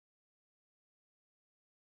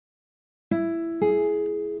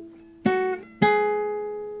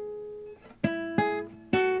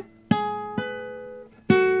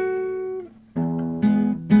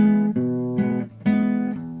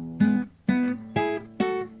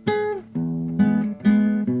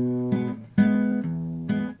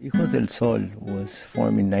Hijos del Sol was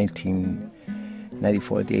formed in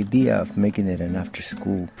 1994, the idea of making it an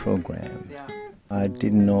after-school program. I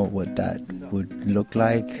didn't know what that would look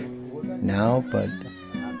like now, but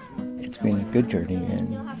it's been a good journey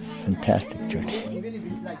and fantastic journey.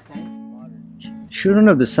 Children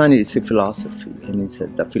of the Sun is a philosophy, and it's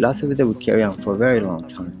the philosophy that we carry on for a very long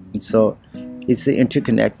time. And so it's the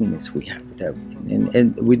interconnectedness we have with everything.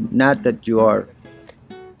 And not that you are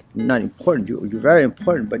not important, you're very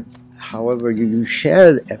important, but however, you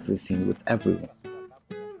share everything with everyone.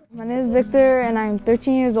 My name is Victor and I'm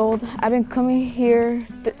 13 years old. I've been coming here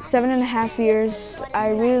 7.5 years. I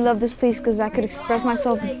really love this place because I could express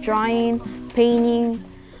myself drawing, painting.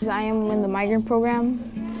 I am in the migrant program.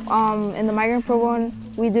 In the migrant program,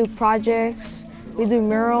 we do projects, we do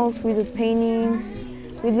murals, we do paintings.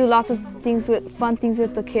 We do lots of things fun things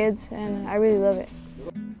with the kids, and I really love it.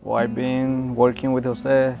 Well, I've been working with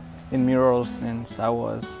Jose in murals since I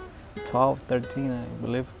was 12, 13, I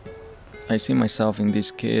believe. I see myself in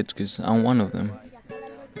these kids because I'm one of them.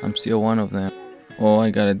 I'm still one of them. All I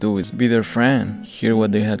gotta do is be their friend, hear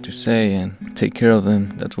what they have to say, and take care of them.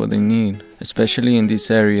 That's what they need. Especially in these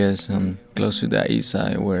areas close to the east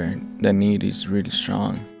side where the need is really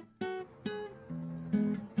strong.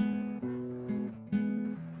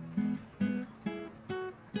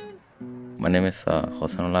 My name is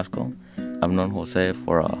Jose Nolasco. I've known Jose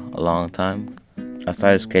for a long time. I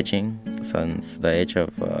started sketching since the age of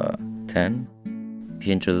 10.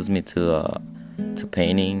 He introduced me to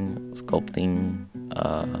painting, sculpting,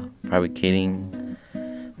 fabricating,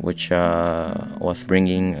 which was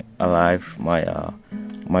bringing alive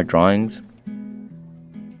my drawings.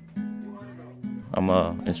 I'm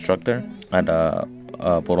an instructor at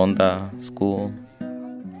Boronda School,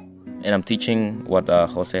 and I'm teaching what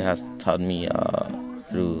Jose has taught me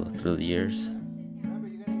through the years.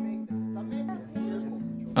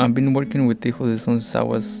 I've been working with Hijos del Sol since I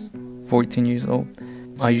was 14 years old.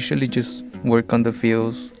 I usually just work on the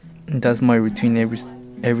fields. That's my routine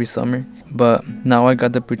every summer. But now I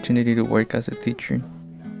got the opportunity to work as a teacher.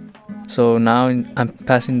 So now I'm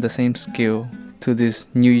passing the same skill to this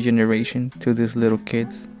new generation, to these little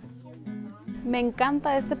kids. Me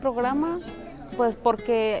encanta este programa, pues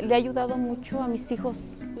porque le ha ayudado mucho a mis hijos.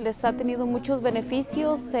 Les ha tenido muchos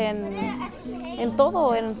beneficios en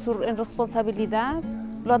todo, en responsabilidad.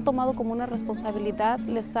 Lo han tomado como una responsabilidad,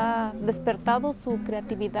 les ha despertado su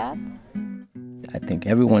creatividad. I think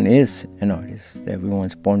everyone is an artist.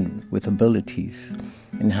 Everyone's born with abilities,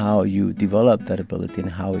 and how you develop that ability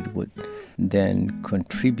and how it would then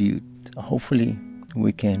contribute. Hopefully,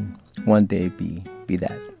 we can one day be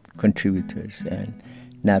that contributors and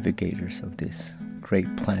navigators of this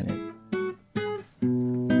great planet.